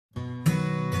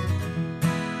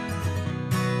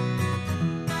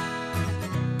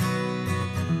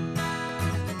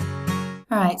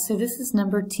All right, so this is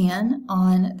number 10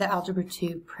 on the Algebra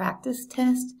 2 practice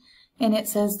test, and it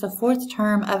says the fourth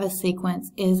term of a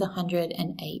sequence is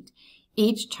 108.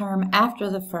 Each term after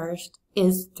the first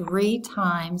is 3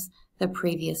 times the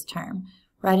previous term.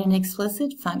 Write an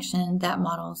explicit function that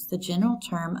models the general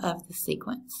term of the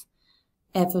sequence,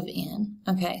 f of n.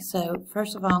 Okay, so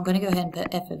first of all, I'm going to go ahead and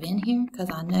put f of n here because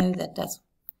I know that that's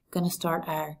going to start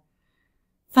our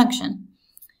function.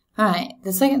 All right,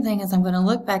 the second thing is I'm going to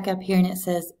look back up here and it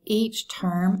says each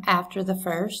term after the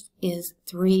first is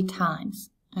 3 times.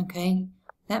 Okay,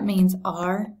 that means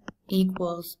r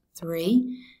equals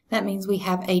 3. That means we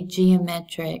have a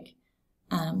geometric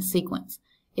sequence.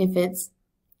 If it's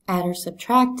add or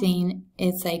subtracting,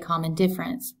 it's a common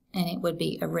difference and it would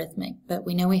be arithmetic, but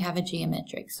we know we have a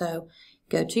geometric. So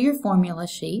go to your formula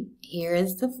sheet. Here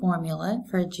is the formula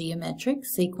for a geometric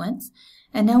sequence.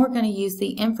 And now we're going to use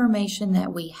the information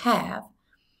that we have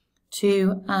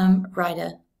to write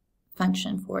a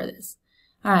function for this.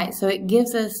 All right, so it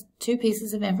gives us 2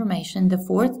 pieces of information. The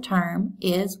fourth term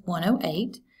is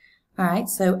 108. All right,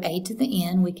 so a to the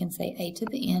n, we can say a to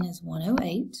the n is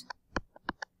 108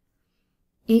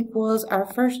 equals our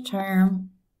first term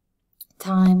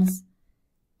times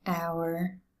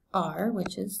our r,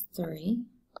 which is 3.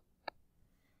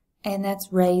 And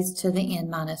that's raised to the n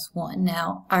minus 1.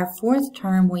 Now, our fourth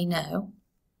term we know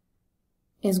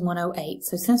is 108.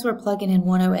 So since we're plugging in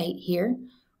 108 here,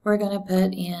 we're going to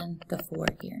put in the 4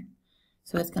 here.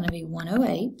 So it's going to be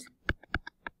 108.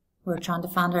 We're trying to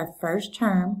find our first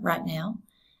term right now.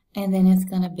 And then it's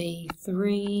going to be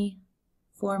 3,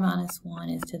 4 minus 1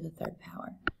 is to the 3rd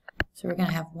power. So we're going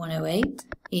to have 108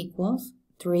 equals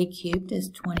 3 cubed is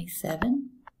 27.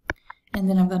 And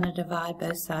then I'm going to divide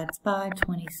both sides by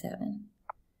 27.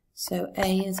 So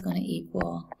a is going to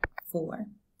equal 4.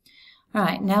 All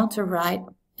right, now to write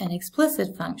an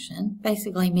explicit function,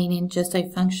 basically meaning just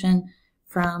a function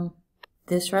from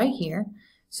this right here.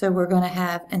 So we're going to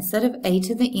have, instead of a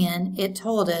to the n, it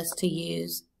told us to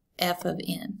use f of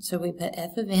n. So we put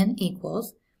f of n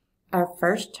equals, our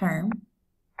first term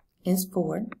is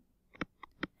 4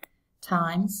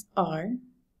 times r.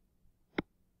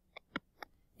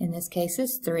 In this case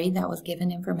is 3, that was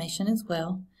given information as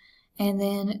well. And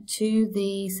then to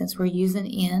the, since we're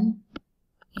using n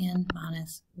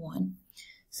minus 1.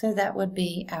 So that would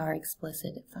be our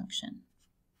explicit function.